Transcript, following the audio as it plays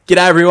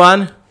G'day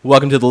everyone,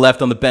 welcome to the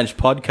Left on the Bench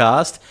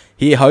podcast,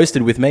 here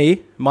hosted with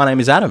me. My name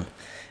is Adam.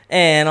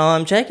 And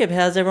I'm Jacob.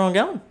 How's everyone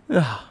going?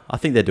 I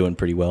think they're doing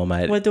pretty well,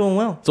 mate. We're doing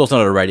well. It's also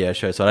not a radio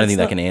show, so I don't think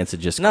they can answer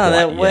just quite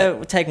yet.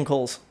 We're taking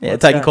calls. Yeah,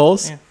 taking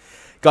calls. Yeah.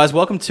 Guys,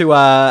 welcome to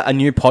a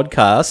new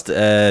podcast,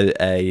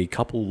 a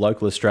couple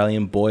local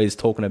Australian boys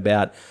talking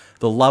about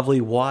the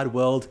lovely wide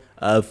world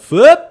of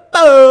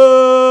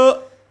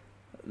football,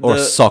 or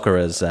soccer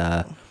as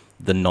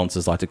the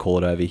nonces like to call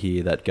it over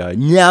here, that go,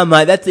 yeah,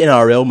 mate, that's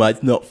NRL, mate,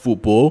 it's not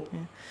football. Yeah.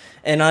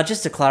 And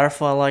just to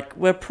clarify,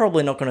 we're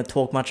probably not going to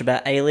talk much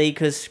about A-League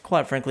because,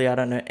 quite frankly, I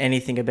don't know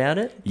anything about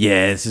it.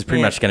 Yeah, this is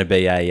pretty much going to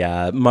be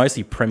a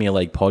mostly Premier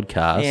League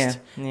podcast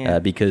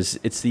because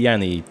it's the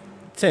only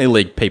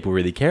league people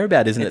really care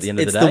about, isn't it, at the end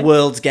of the day? It's the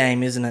world's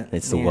game, isn't it?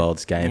 It's the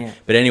world's game. Yeah.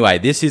 But anyway,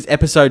 this is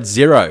episode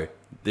 0.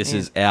 This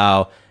is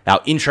our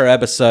intro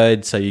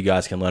episode, so you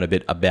guys can learn a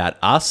bit about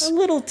us. A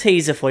little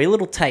teaser for you, a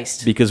little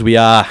taste. Because we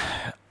are,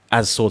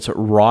 as sorts of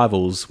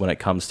rivals when it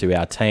comes to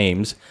our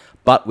teams,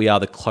 but we are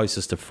the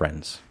closest of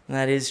friends.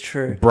 That is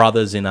true.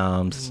 Brothers in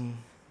arms.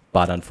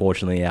 But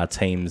unfortunately, our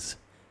teams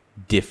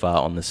differ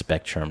on the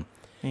spectrum.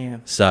 Yeah.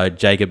 So,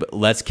 Jacob,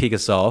 let's kick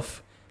us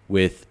off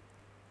with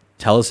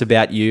tell us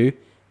about you,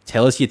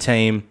 tell us your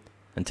team,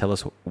 and tell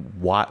us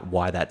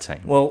why that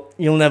team. Well,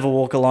 you'll never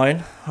walk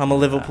alone. I'm a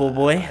Liverpool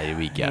boy. Here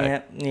we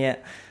go. Yeah.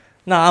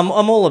 No,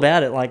 I'm all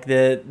about it. Like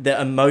the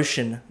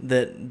emotion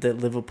that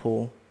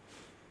Liverpool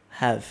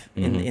have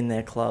in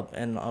their club,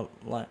 and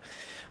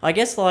I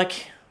guess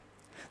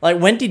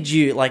when did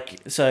you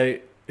so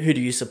who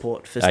do you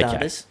support for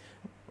starters?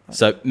 Okay.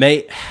 So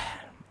me,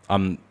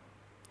 I'm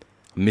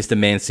Mr.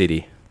 Man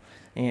City.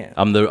 Yeah.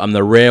 I'm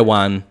the rare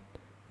one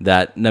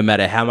that no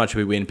matter how much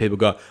we win, people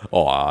go,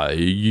 oh,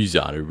 you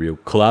aren't a real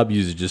club.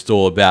 You're just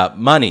all about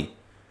money.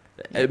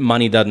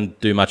 Money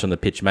doesn't do much on the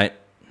pitch, mate.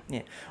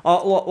 Yeah. I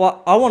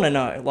want to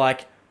know,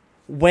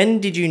 when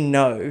did you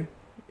know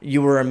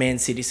you were a Man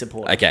City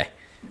supporter? Okay.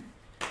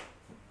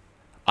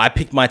 I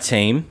picked my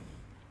team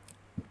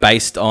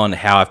based on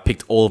how I've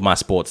picked all of my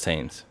sports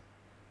teams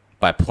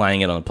by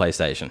playing it on the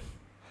PlayStation.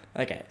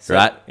 Okay. So,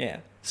 right? Yeah.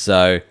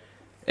 So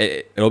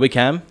it all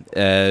became,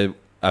 I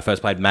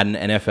first played Madden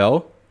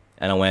NFL,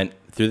 and I went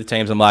through the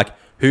teams. I'm like,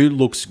 who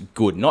looks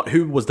good? Not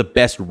who was the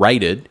best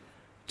rated,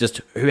 just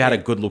who had a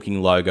good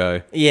looking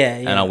logo. Yeah.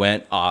 And I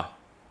went, I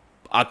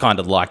kind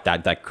of like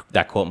that.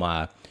 That caught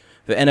my eye.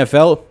 For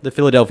NFL, the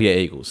Philadelphia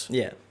Eagles.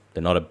 Yeah.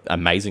 They're not an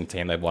amazing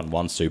team. They've won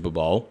one Super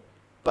Bowl.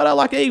 But I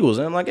like Eagles.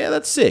 And I'm like, yeah,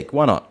 that's sick.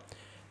 Why not?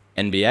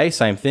 NBA,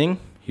 same thing.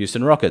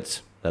 Houston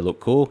Rockets. They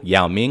look cool.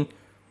 Yao Ming,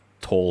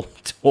 tall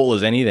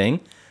as anything.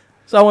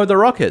 So I went with the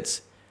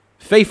Rockets.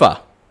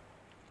 FIFA.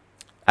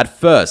 At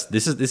first,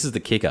 this is the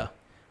kicker.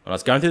 When I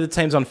was going through the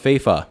teams on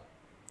FIFA,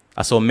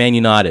 I saw Man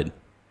United.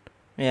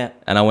 Yeah.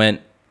 And I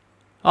went,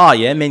 oh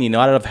yeah, Man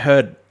United. I've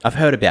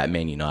heard about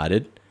Man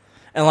United.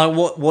 And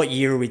what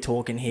year are we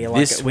talking here? Are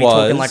we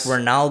talking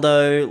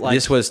Ronaldo?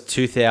 This was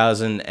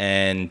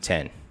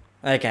 2010.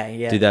 Okay,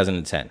 yeah.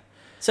 2010.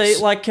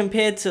 So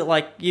compared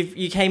to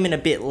you came in a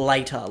bit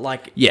later,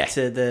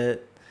 to the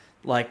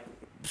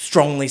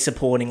strongly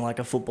supporting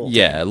a football team.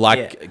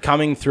 Yeah,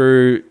 coming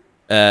through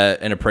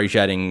and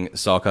appreciating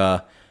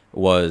soccer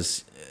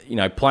was,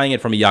 playing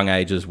it from a young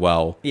age as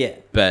well. Yeah.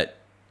 But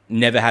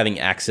never having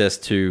access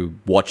to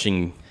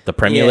watching the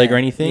Premier League or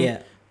anything.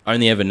 Yeah.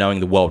 Only ever knowing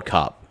the World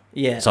Cup.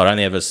 Yeah. So I'd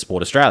only ever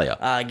support Australia.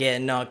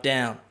 Getting knocked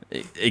down.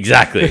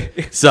 Exactly.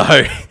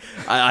 So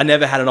I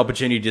never had an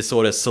opportunity to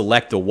sort of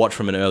select or watch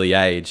from an early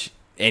age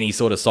any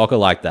sort of soccer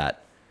like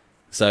that.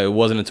 So it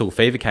wasn't until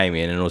FIFA came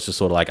in and it was just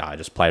sort of I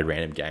just played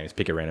random games,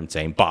 pick a random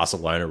team,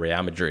 Barcelona,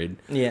 Real Madrid.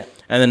 Yeah.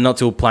 And then not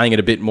till playing it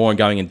a bit more and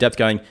going in depth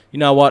going, you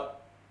know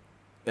what?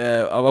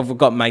 I've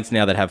got mates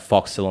now that have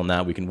Fox still on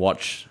that. We can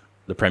watch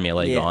the Premier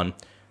League on.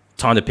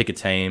 Time to pick a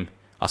team.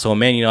 I saw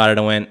Man United and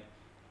I went,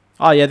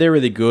 oh yeah, they're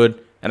really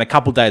good. And a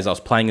couple of days I was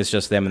playing as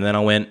just them. And then I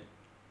went,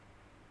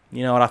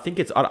 you know what? I think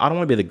I don't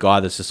want to be the guy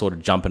that's just sort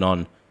of jumping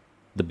on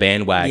the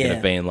bandwagon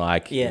of being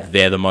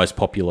they're the most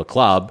popular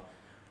club.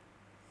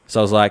 So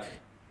I was like,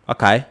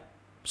 okay,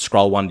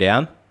 scroll one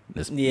down.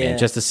 There's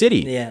Manchester City.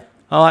 Yeah.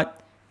 I'm like,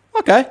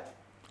 okay,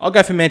 I'll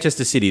go for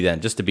Manchester City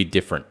then, just to be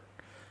different.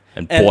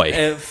 And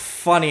boy.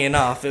 Funny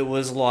enough, it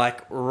was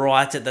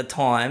right at the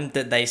time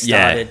that they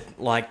started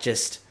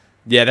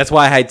Yeah, that's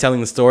why I hate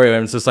telling the story.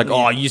 And it's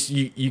just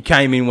you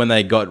came in when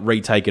they got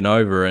retaken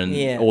over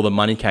and all the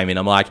money came in.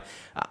 I'm like,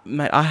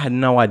 mate, I had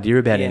no idea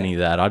about any of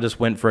that. I just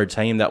went for a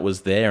team that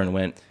was there and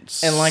went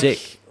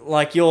sick.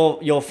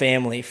 Your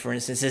family, for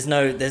instance, there's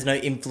no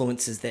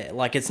influences there.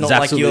 It's not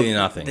absolutely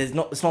nothing. It's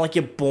not like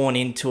you're born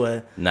into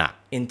a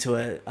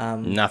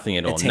nothing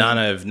at all. Team.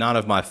 None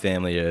of my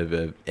family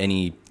are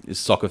any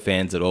soccer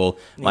fans at all.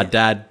 My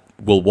dad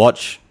will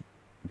watch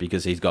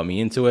because he's got me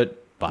into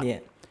it.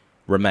 But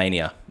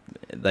Romania,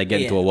 they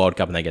get into a World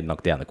Cup and they get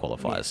knocked down the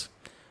qualifiers.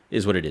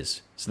 Is what it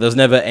is. So there's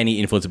never any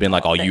influence of being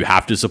you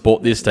have to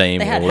support this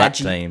team or that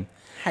team.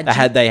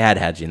 They had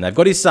Hadji, and they've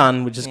got his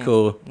son, which is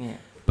cool. Yeah.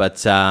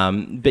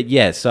 But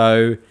yeah,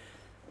 so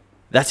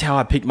that's how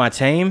I picked my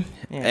team.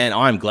 Yeah. And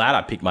I'm glad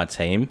I picked my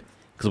team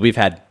because we've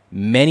had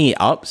many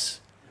ups.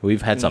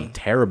 We've had some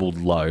terrible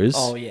lows.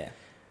 Oh, yeah.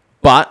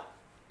 But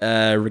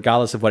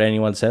regardless of what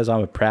anyone says,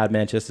 I'm a proud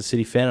Manchester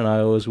City fan and I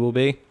always will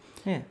be.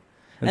 Yeah.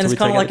 And it's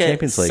kind of like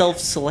a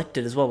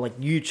self-selected as well. Like,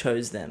 you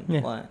chose them. Yeah,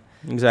 like,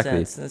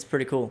 exactly. So that's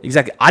pretty cool.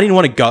 Exactly. I didn't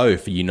want to go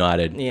for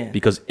United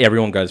because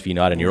everyone goes for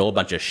United and you're all a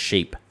bunch of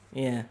sheep.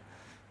 Yeah.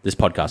 This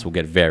podcast will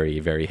get very,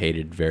 very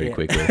heated very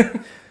quickly.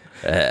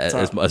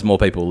 As more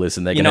people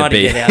listen, they're going to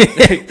be...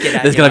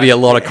 there's going to be a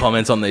lot of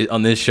comments on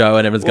this show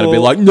and everyone's going to be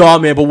like, no,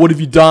 man, but what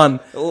have you done?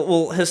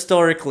 Well,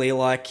 historically,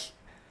 like...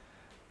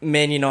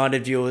 Man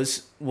United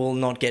viewers will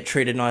not get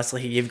treated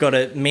nicely here. You've got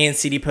a Man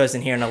City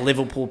person here and a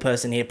Liverpool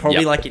person here.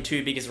 Probably like your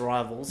two biggest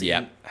rivals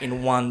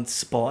in one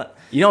spot.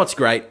 You know what's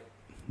great?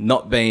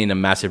 Not being a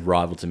massive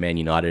rival to Man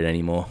United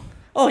anymore.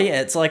 Oh,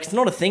 yeah. It's like, it's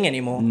not a thing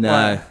anymore.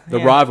 No. The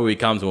rivalry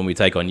comes when we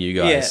take on you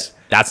guys. Yeah.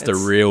 That's the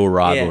real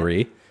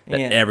rivalry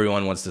that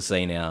everyone wants to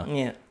see now.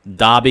 Yeah.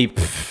 Derby,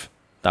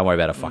 don't worry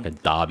about a fucking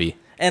derby.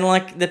 And,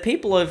 like, the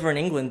people over in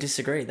England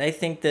disagree. They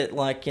think that,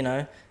 like, you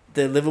know...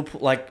 The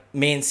Liverpool, like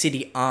Man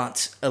City,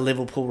 aren't a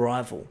Liverpool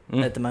rival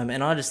at the moment,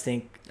 and I just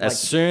think as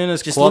soon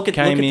as Klopp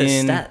came in,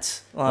 the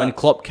stats. When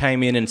Klopp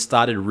came in and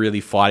started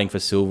really fighting for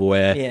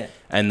silverware,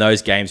 and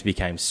those games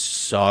became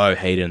so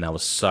heated and that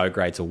was so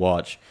great to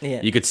watch.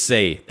 Yeah. You could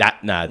see that.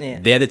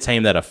 They're the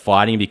team that are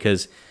fighting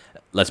because,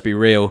 let's be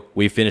real,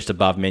 we finished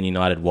above Man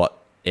United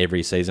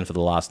every season for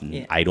the last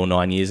 8 or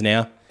 9 years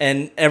now.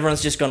 And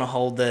everyone's just going to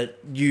hold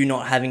you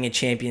not having a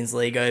Champions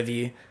League over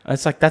you.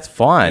 It's like, that's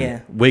fine.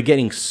 Yeah. We're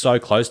getting so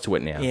close to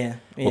it now. Yeah.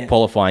 We're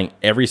qualifying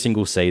every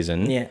single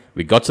season. Yeah.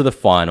 We got to the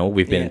final.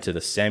 We've been into the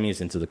semis,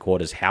 into the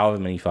quarters, however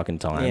many fucking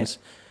times.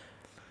 Yeah.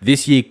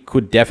 This year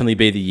could definitely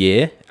be the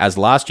year, as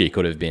last year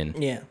could have been.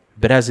 Yeah.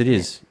 But as it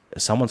is,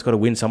 someone's got to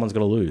win, someone's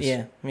got to lose.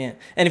 Yeah, yeah.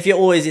 And if you're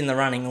always in the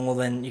running, well,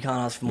 then you can't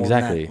ask for more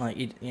than that.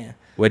 Like,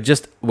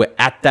 We're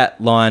at that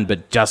line,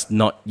 but just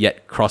not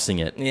yet crossing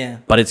it. Yeah.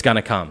 But it's going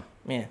to come.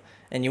 Yeah.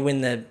 And you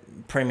win the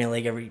Premier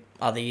League every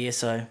other year,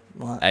 so...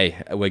 Like,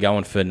 hey, we're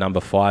going for number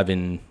 5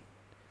 in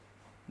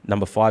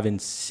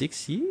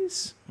 6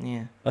 years?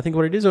 Yeah. I think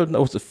what it is, or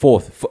was it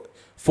fourth?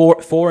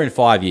 4 in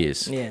 5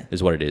 years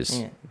is what it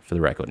is for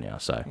the record now.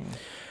 So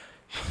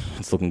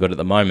it's looking good at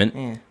the moment.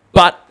 Yeah.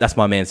 But that's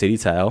my Man City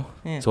tale.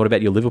 Yeah. So what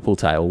about your Liverpool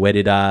tale? Where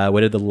did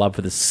the love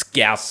for the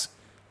Scouse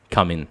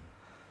come in?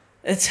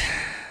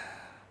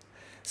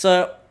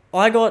 So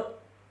I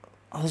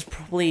was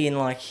probably in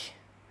like...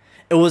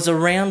 It was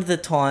around the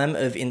time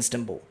of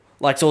Istanbul.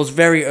 Like, so it was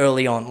very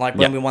early on, like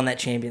when we won that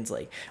Champions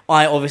League.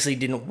 I obviously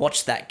didn't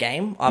watch that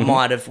game. I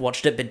might have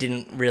watched it, but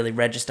didn't really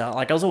register.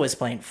 Like, I was always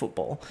playing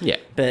football. Yeah.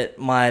 But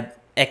my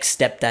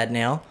ex-stepdad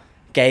now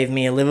gave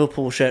me a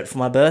Liverpool shirt for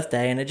my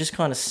birthday, and it just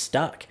kind of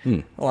stuck.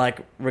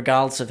 Like,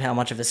 regardless of how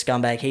much of a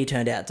scumbag he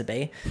turned out to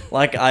be.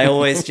 Like, I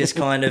always just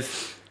kind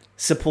of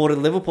supported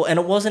Liverpool. And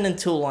it wasn't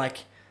until,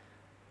 like,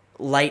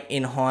 late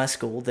in high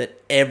school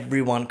that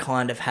everyone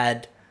kind of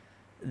had...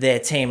 their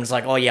team. It's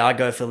like, oh yeah, I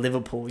go for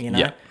Liverpool, you know?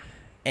 Yeah.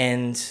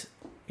 And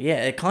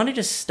yeah, it kind of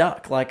just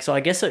stuck. Like, so I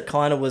guess it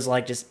kind of was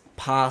like just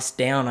passed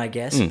down, I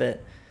guess,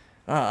 but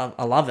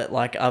I love it.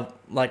 Like, I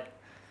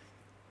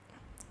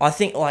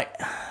think like,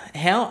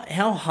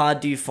 how hard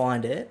do you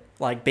find it,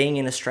 like being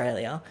in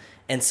Australia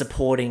and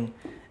supporting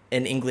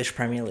an English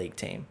Premier League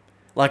team?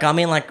 Like, I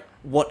mean, I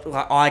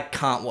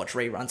can't watch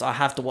reruns. I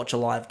have to watch a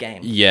live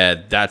game.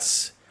 Yeah,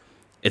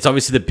 it's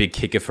obviously the big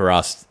kicker for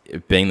us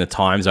being the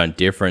time zone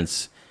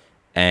difference.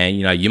 And,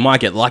 you know, you might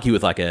get lucky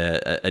with like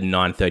a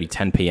 9:30,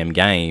 10 p.m.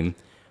 game.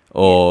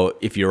 Or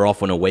if you're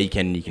off on a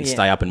weekend, you can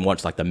stay up and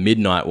watch like the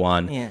midnight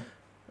one. Yeah.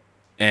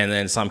 And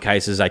then some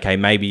cases, okay,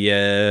 maybe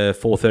a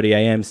 4:30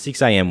 a.m.,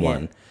 6 a.m.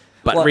 one.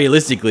 But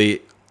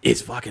realistically,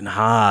 it's fucking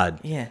hard.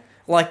 Yeah.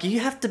 Like, you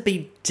have to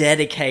be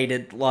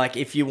dedicated, like,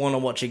 if you want to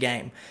watch a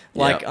game.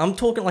 Like, I'm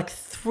talking, like,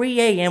 3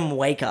 a.m.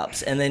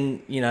 wake-ups, and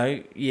then, you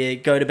know, you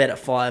go to bed at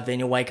 5, then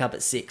you wake up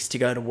at 6 to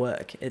go to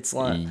work. It's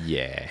like...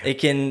 Yeah. It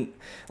can...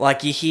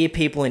 Like, you hear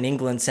people in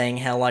England saying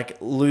how, like,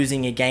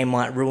 losing a game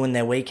might ruin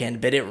their weekend,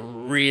 but it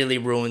really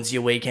ruins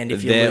your weekend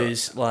if you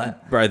lose.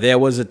 Like, bro, there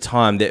was a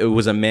time that it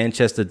was a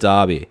Manchester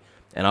derby,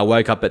 and I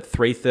woke up at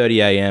 3:30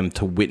 a.m.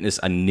 to witness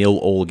a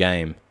 0-0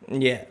 game.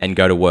 Yeah. And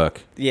go to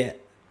work. Yeah.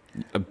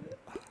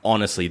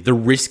 Honestly, the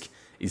risk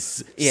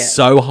is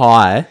so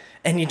high,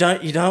 and you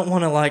don't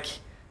want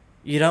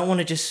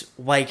to just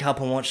wake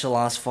up and watch the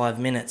last 5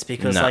 minutes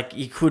because like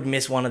you could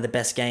miss one of the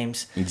best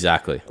games.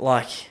 Exactly.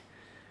 Like,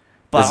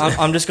 but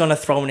I'm just going to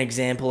throw an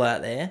example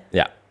out there.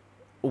 Yeah.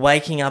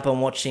 Waking up and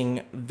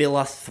watching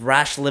Villa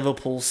thrash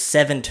Liverpool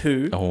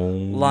 7-2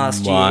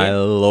 last year. Oh my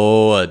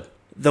lord!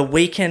 The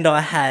weekend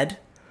I had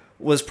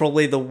was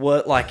probably the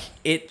worst. Like,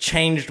 it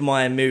changed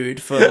my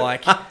mood for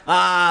like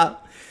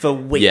for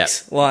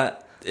weeks. Yep. Like.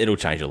 It'll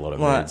change a lot of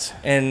moods.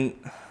 And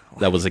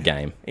that was a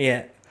game.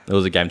 Yeah. It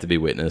was a game to be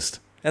witnessed.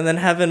 And then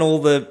having all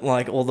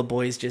the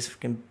boys just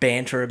fucking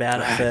banter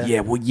about it. Yeah,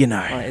 well, you know.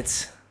 Like,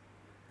 it's...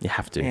 You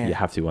have to. Yeah. You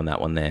have to on that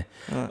one there.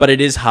 But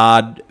it is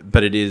hard,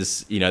 but it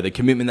is, you know, the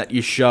commitment that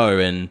you show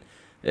and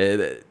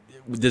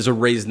there's a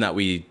reason that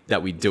we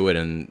do it,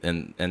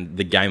 and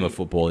the game of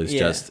football is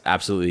just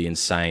absolutely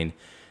insane,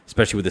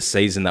 especially with the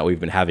season that we've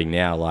been having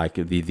now. Like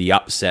the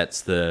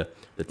upsets, the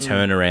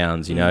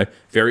turnarounds. You know,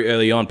 very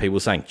early on, people were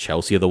saying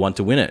Chelsea are the one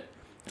to win it,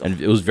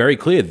 and it was very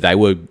clear they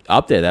were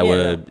up there. They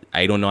were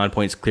 8 or 9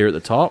 points clear at the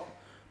top,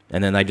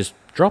 and then they just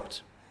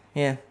dropped.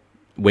 Yeah,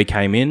 we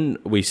came in.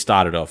 We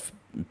started off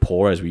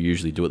poor as we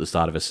usually do at the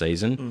start of a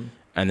season,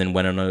 and then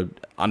went on an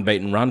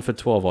unbeaten run for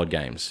 12 odd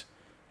games,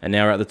 and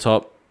now we're at the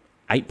top.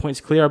 8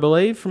 points clear, I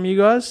believe, from you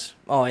guys.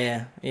 Oh,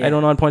 yeah. 8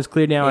 or 9 points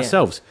clear now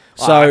ourselves.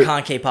 So I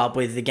can't keep up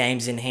with the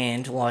games in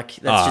hand. Like,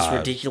 that's just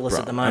ridiculous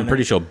at the moment. I'm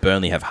pretty sure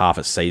Burnley have half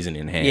a season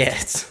in hand.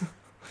 Yeah.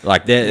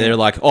 Like, they're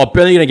like, oh,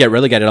 Burnley going to get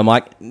relegated. I'm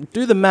like,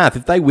 do the math.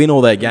 If they win all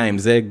their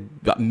games, they're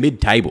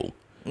mid-table.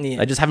 Yeah.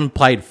 They just haven't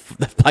played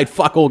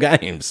fuck all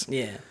games.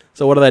 Yeah.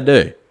 So what do they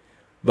do?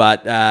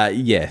 But,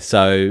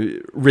 so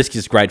risk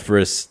is great for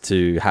us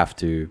to have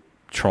to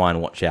try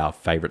and watch our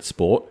favourite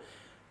sport.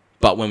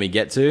 But when we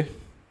get to...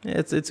 yeah,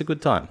 it's a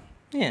good time.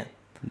 Yeah.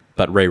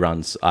 But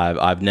reruns,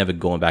 I've never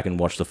gone back and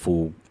watched the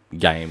full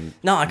game.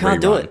 No, I can't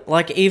do it.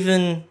 Like,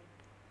 even...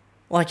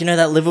 like, you know,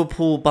 that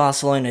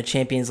Liverpool-Barcelona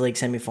Champions League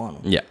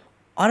semi-final? Yeah.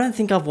 I don't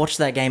think I've watched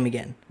that game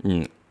again.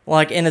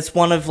 Like, and it's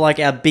one of, like,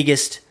 our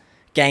biggest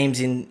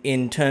games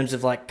in terms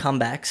of, like,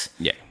 comebacks.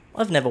 Yeah.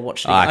 I've never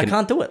watched it. I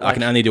can't do it. Like, I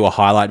can only do a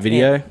highlight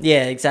video.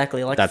 Yeah,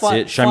 exactly. Like that's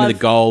it. Show me the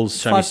goals.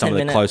 Show me some of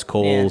the close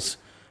calls.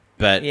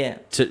 Yeah.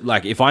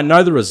 But, if I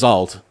know the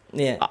result...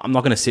 yeah, I'm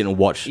not going to sit and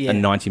watch a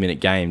 90-minute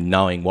game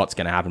knowing what's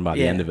going to happen by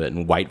the end of it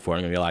and wait for it.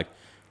 I'm going to be like,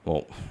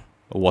 well,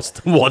 what's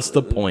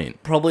the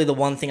point? Probably the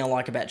one thing I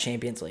like about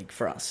Champions League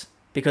for us,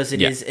 because it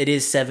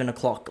is 7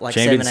 o'clock, like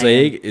Champions 7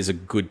 a.m. League is a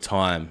good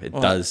time. It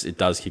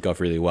does kick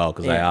off really well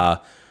because they are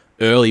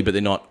early, but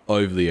they're not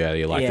overly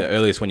early. Like the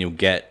earliest when you'll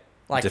get,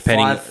 like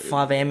depending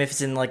 5 a.m. if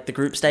it's in like the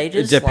group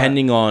stages,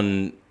 depending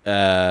on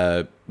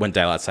when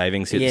daylight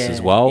savings hits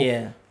as well.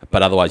 Yeah,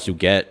 but otherwise you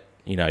get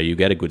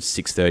a good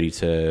 6:30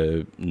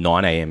 to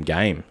 9 a.m.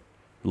 game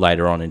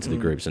later on into the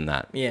groups and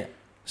that. Yeah.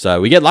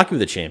 So we get lucky with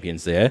the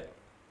champions there.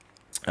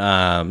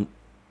 But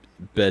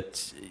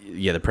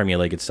the Premier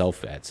League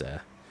itself, it's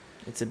a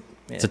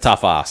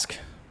tough ask.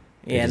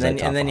 Yeah,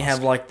 and then you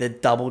have like the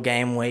double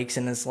game weeks,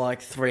 and it's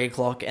like 3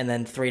 o'clock, and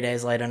then 3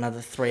 days later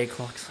another 3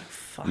 o'clock. It's like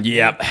fuck.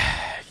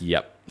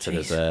 Yep. So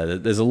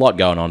there's a lot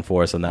going on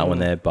for us on that one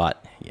there,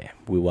 but yeah,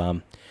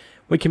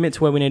 we commit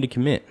to where we need to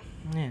commit.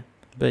 Yeah.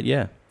 But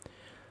yeah.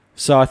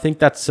 So I think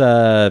that's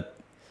a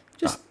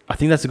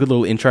good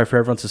little intro for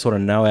everyone to sort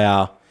of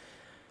know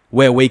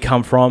where we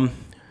come from,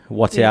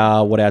 what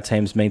our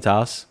teams mean to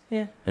us,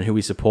 and who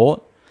we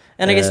support.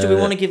 And I guess do we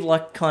want to give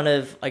like kind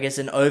of an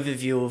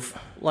overview of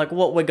like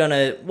what we're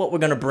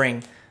gonna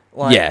bring?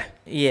 Like,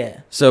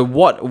 yeah. So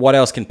what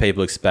else can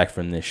people expect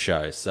from this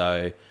show?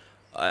 So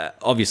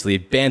obviously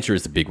banter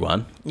is the big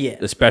one. Yeah.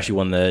 Especially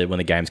when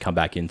the games come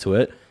back into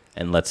it,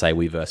 and let's say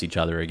we verse each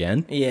other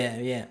again.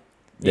 Yeah.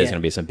 There's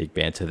going to be some big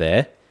banter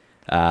there.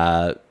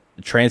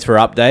 Transfer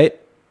update,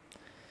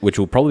 which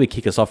will probably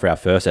kick us off for our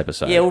first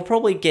episode. Yeah, we'll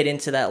probably get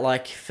into that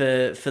like for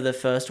the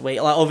first week.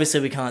 Like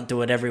obviously we can't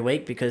do it every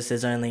week because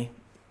there's only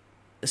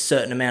a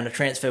certain amount of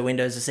transfer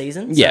windows a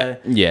season.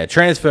 Yeah.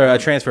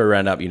 Transfer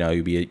roundup,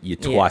 you'll be your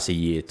twice a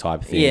year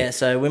type thing. Yeah,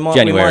 so we might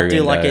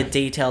do like a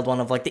detailed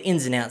one of like the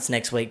ins and outs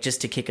next week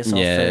just to kick us off.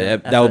 Yeah,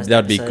 that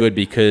would be good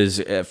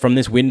because from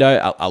this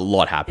window, a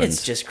lot happens.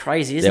 It's just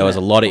crazy, isn't it? There was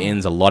a lot of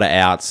ins, a lot of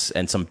outs,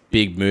 and some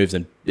big moves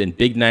and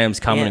big names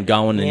coming and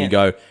going, and you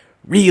go,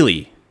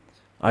 really?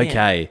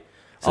 Okay. Yeah.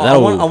 So I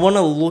want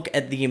to look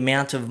at the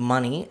amount of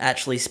money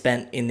actually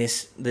spent in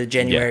the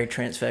January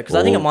transfer because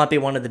I think it might be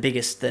one of the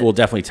biggest. We'll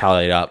definitely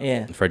tally it up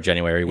for a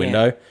January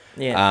window.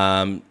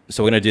 Yeah.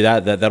 So we're gonna do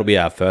that. That'll be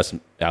our first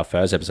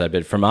episode.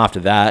 But from after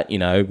that,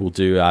 we'll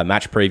do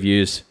match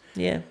previews.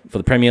 Yeah. For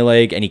the Premier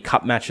League, any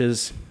cup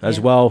matches as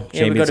well.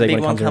 Yeah, we've got a big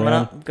one coming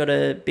around. up. We've got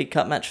a big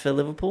cup match for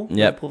Liverpool. Yep.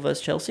 Liverpool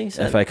versus Chelsea.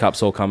 So. FA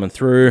Cup's all coming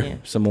through. Yeah.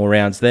 Some more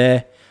rounds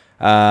there.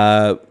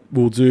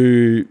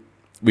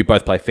 We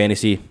both play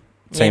fantasy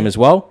team as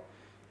well.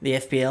 The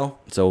FPL.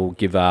 So we'll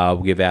give our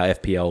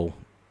FPL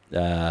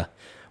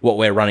what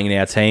we're running in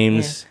our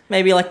teams. Yeah.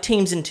 Maybe like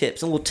teams and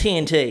tips, a little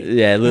TNT.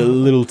 Yeah,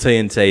 little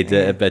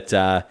TNT. But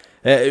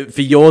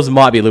for yours, it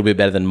might be a little bit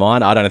better than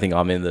mine. I don't think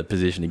I'm in the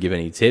position to give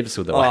any tips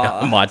with the way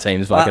my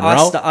team's fucking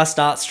roll. I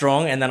start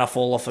strong and then I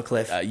fall off a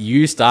cliff.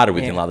 You started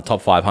within like the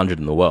top 500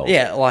 in the world.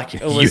 Yeah, like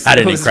it was, you had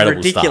an incredible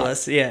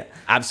ridiculous. Start. Yeah,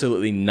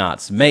 absolutely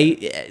nuts.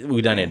 Me,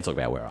 we don't need to talk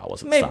about where I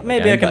was.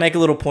 Maybe I can make a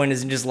little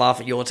pointers and just laugh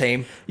at your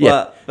team.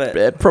 Yeah,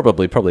 but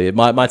probably.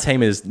 My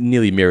team is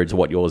nearly mirrored to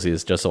what yours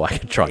is, just so I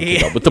can try and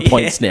keep up with the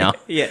points now.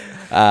 Yeah.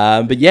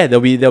 But yeah,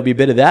 there'll be a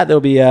bit of that. There'll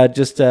be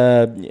just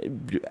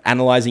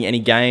analysing any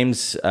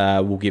games.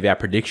 We'll give our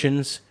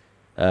predictions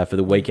for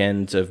the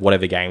weekend of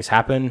whatever games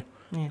happen.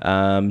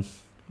 Yeah.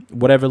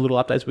 Whatever little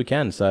updates we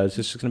can. So it's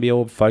just going to be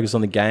all focused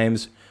on the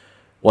games,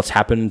 what's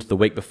happened the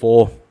week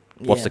before,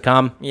 what's to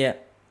come. Yeah.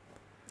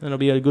 And it'll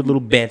be a good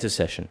little banter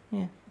session.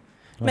 Yeah.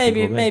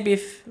 Maybe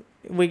if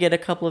we get a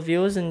couple of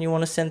viewers and you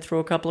want to send through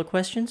a couple of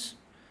questions,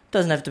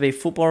 Doesn't have to be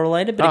football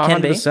related, but it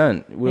can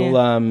 100%. be.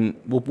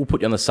 We'll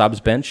put you on the subs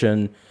bench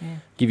and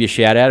give you a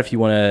shout out if you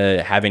want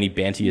to have any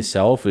banter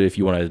yourself, or if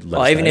you want to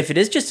let us even know. if it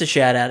is just a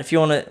shout out, if you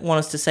want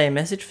us to say a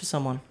message for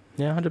someone.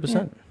 Yeah,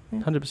 100%.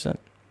 100%.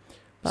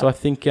 So I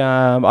think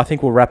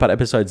we'll wrap up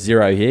episode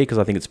 0 here, because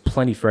I think it's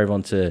plenty for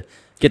everyone to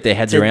get their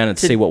heads around and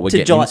see what we're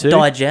getting into.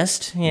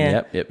 Digest.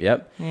 Yeah.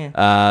 Yep.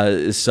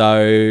 Yeah.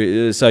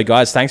 So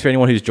guys, thanks for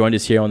anyone who's joined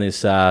us here on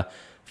this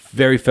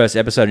very first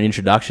episode and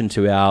introduction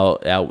to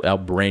our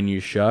brand new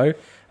show.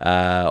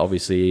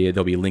 Obviously,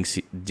 there'll be links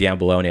down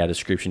below in our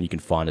description. You can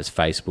find us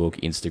Facebook,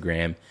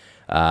 Instagram,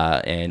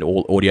 and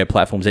all audio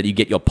platforms that you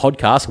get your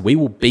podcast. We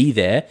will be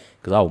there,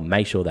 because I will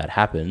make sure that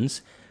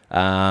happens.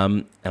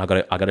 And I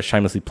got to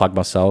shamelessly plug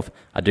myself.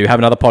 I do have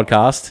another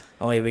podcast.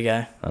 Oh, here we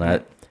go. I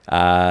know.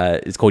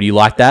 It's called You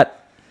Like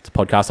That. It's a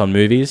podcast on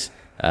movies.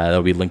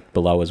 That'll be linked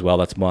below as well.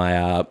 That's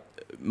my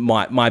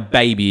my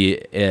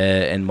baby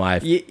and my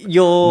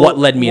what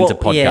led me into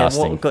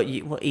podcasting.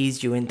 Yeah, what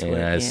eased you into it.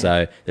 Yeah.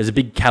 So there's a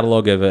big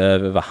catalogue of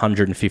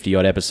 150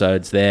 odd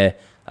episodes there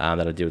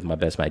that I did with my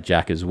best mate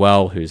Jack as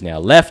well, who's now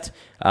left.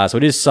 So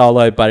it is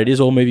solo, but it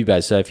is all movie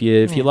based. So if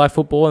you like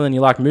football and then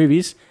you like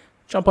movies,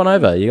 jump on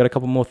over. You got a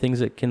couple more things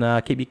that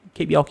can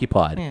keep you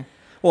occupied. Yeah.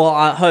 Well,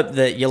 I hope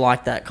that you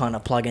like that kind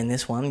of plug in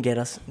this one. Get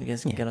us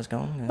going.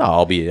 Yeah. Oh,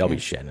 I'll be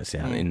shouting us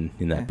out in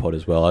that pod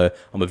as well.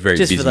 I'm a very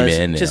busy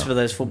man now. Just for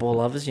those football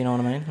lovers, you know what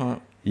I mean? Right.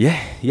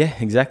 Yeah,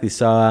 exactly.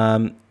 So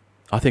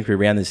I think we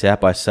round this out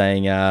by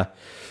saying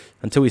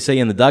until we see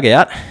you in the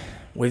dugout,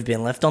 we've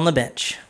been left on the bench.